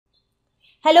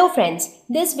Hello friends,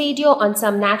 this video on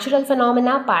some natural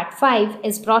phenomena part 5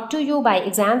 is brought to you by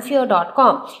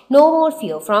examfear.com. No more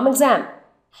fear from exam.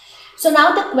 So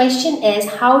now the question is,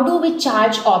 how do we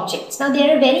charge objects? Now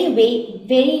there are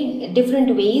very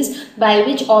different ways by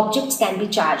which objects can be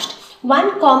charged.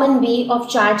 One common way of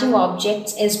charging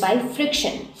objects is by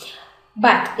friction.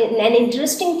 But an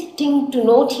interesting thing to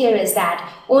note here is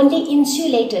that only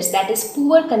insulators, that is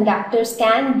poor conductors,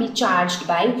 can be charged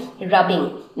by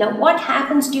rubbing. Now what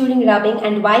happens during rubbing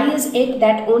and why is it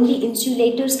that only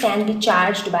insulators can be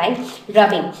charged by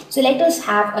rubbing? So let us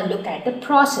have a look at the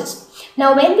process.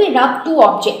 Now when we rub two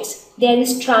objects, there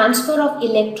is transfer of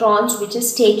electrons which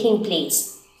is taking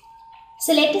place.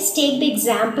 So let us take the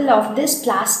example of this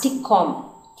plastic comb.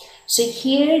 So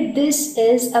here this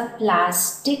is a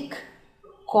plastic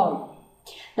comb.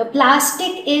 Now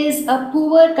plastic is a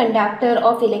poor conductor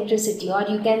of electricity, or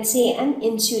you can say an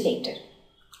insulator.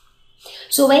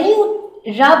 So when you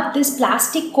rub this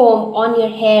plastic comb on your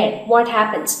hair, what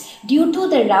happens? Due to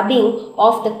the rubbing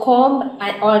of the comb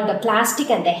or the plastic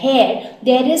and the hair,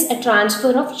 there is a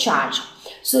transfer of charge.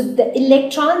 So the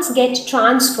electrons get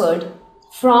transferred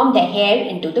from the hair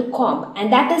into the comb,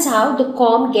 and that is how the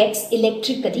comb gets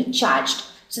electrically charged.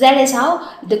 So that is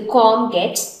how the comb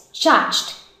gets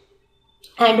charged.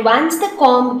 And once the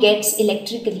comb gets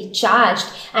electrically charged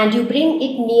and you bring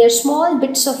it near small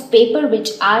bits of paper which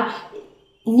are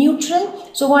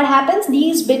neutral, so what happens?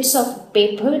 These bits of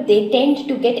paper, they tend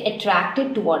to get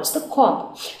attracted towards the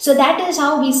comb. So that is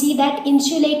how we see that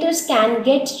insulators can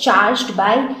get charged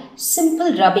by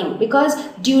simple rubbing, because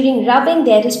during rubbing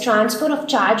there is transfer of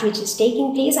charge which is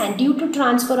taking place, and due to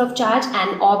transfer of charge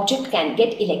an object can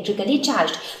get electrically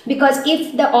charged, because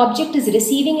if the object is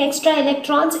receiving extra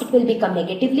electrons it will become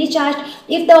negatively charged.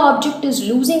 If the object is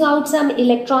losing out some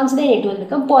electrons, then it will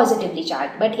become positively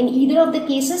charged. But in either of the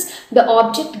cases the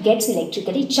object gets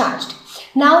electrically charged.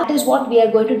 Now that is what we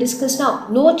are going to discuss now.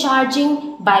 No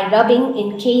charging by rubbing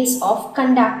in case of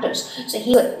conductors. So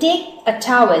here take a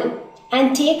towel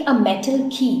and take a metal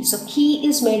key. So key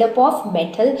is made up of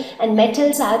metal, and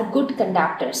metals are good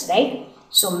conductors, right?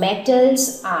 So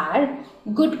metals are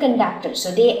good conductors.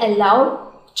 So they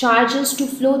allow charges to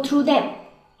flow through them.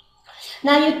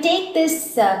 Now you take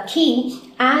this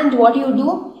key and what you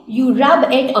do? You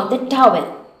rub it on the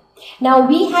towel. Now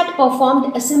we had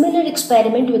performed a similar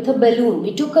experiment with a balloon.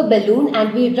 We took a balloon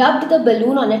and we rubbed the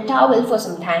balloon on a towel for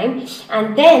some time,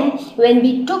 and then when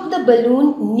we took the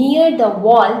balloon near the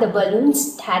wall, the balloon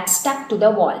had stuck to the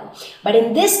wall. But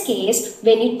in this case,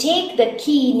 when you take the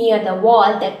key near the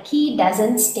wall, the key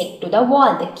doesn't stick to the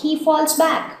wall. The key falls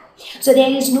back. So there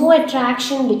is no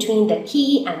attraction between the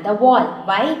key and the wall.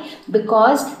 Why?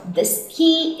 Because this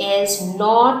key is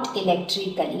not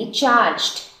electrically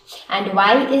charged. And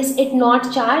why is it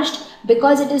not charged?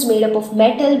 Because it is made up of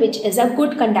metal, which is a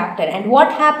good conductor. And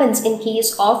what happens in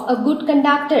case of a good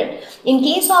conductor? In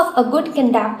case of a good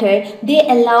conductor, they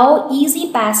allow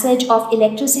easy passage of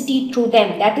electricity through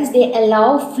them. That is, they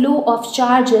allow flow of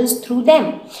charges through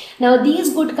them. Now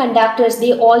these good conductors,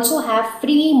 they also have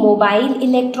free mobile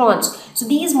electrons. So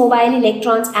these mobile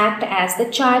electrons act as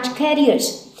the charge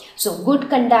carriers. So good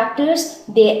conductors,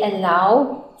 they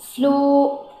allow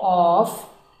flow of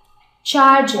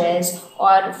charges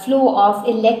or flow of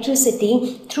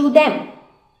electricity through them.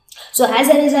 So as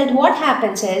a result, what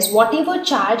happens is whatever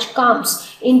charge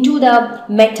comes into the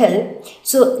metal,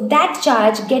 so that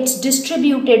charge gets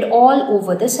distributed all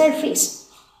over the surface.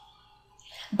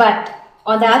 But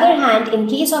on the other hand, in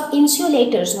case of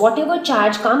insulators, whatever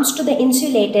charge comes to the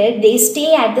insulator, they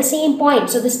stay at the same point.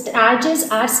 So the charges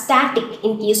are static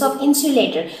in case of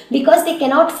insulator because they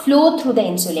cannot flow through the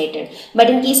insulator. But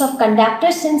in case of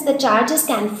conductor, since the charges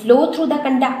can flow through the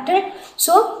conductor,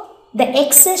 so the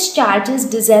excess charges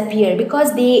disappear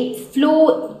because they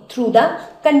flow through the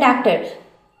conductor.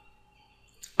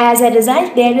 As a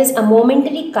result, there is a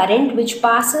momentary current which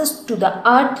passes to the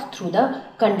earth through the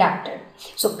conductor.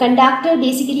 So conductor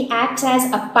basically acts as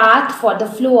a path for the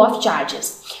flow of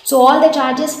charges. So all the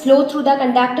charges flow through the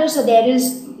conductor, so there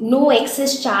is no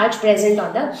excess charge present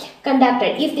on the conductor.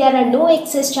 If there are no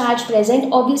excess charge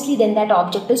present, obviously then that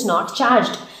object is not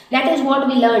charged. That is what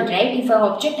we learned, right? If an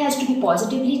object has to be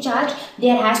positively charged,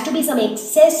 there has to be some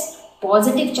excess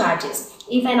positive charges.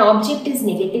 If an object is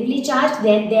negatively charged,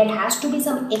 then there has to be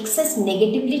some excess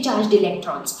negatively charged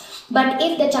electrons. But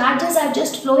if the charges are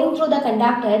just flowing through the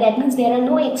conductor, that means there are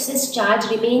no excess charge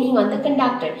remaining on the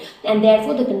conductor, and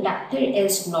therefore the conductor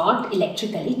is not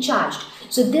electrically charged.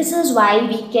 So this is why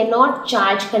we cannot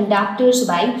charge conductors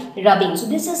by rubbing. So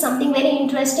this is something very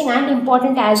interesting and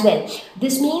important as well.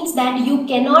 This means that you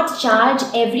cannot charge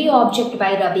every object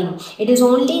by rubbing. It is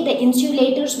only the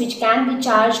insulators which can be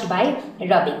charged by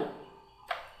rubbing.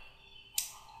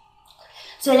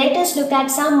 So let us look at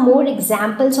some more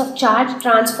examples of charge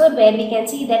transfer, where we can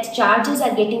see that charges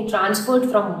are getting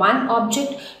transferred from one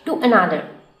object to another.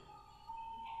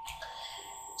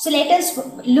 So let us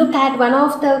look at one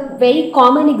of the very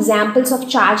common examples of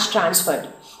charge transfer.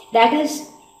 That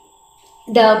is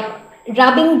the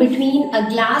rubbing between a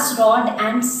glass rod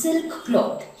and silk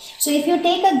cloth. So if you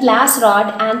take a glass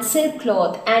rod and silk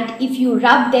cloth and if you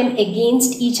rub them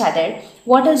against each other,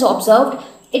 what is observed?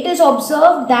 It is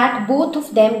observed that both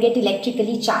of them get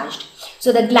electrically charged.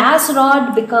 So the glass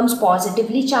rod becomes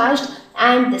positively charged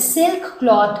and the silk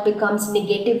cloth becomes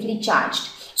negatively charged.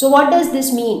 So what does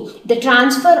this mean? The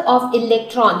transfer of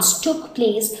electrons took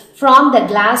place from the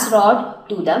glass rod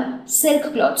to the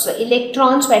silk cloth. So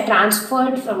electrons were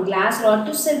transferred from glass rod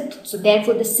to silk. So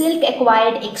therefore the silk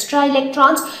acquired extra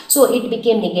electrons, so it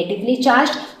became negatively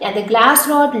charged, and the glass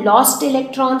rod lost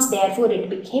electrons, therefore it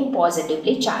became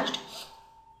positively charged.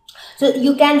 So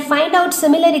you can find out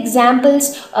similar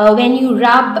examples when you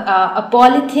rub a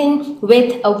polythene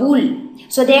with a wool.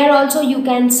 So there also you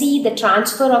can see the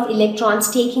transfer of electrons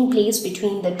taking place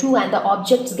between the two, and the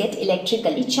objects get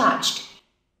electrically charged.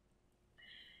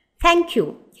 Thank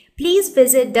you. Please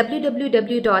visit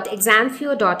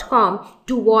www.examfear.com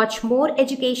to watch more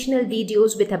educational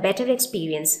videos with a better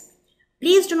experience.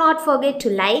 Please do not forget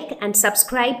to like and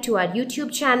subscribe to our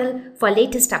YouTube channel for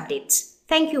latest updates.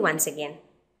 Thank you once again.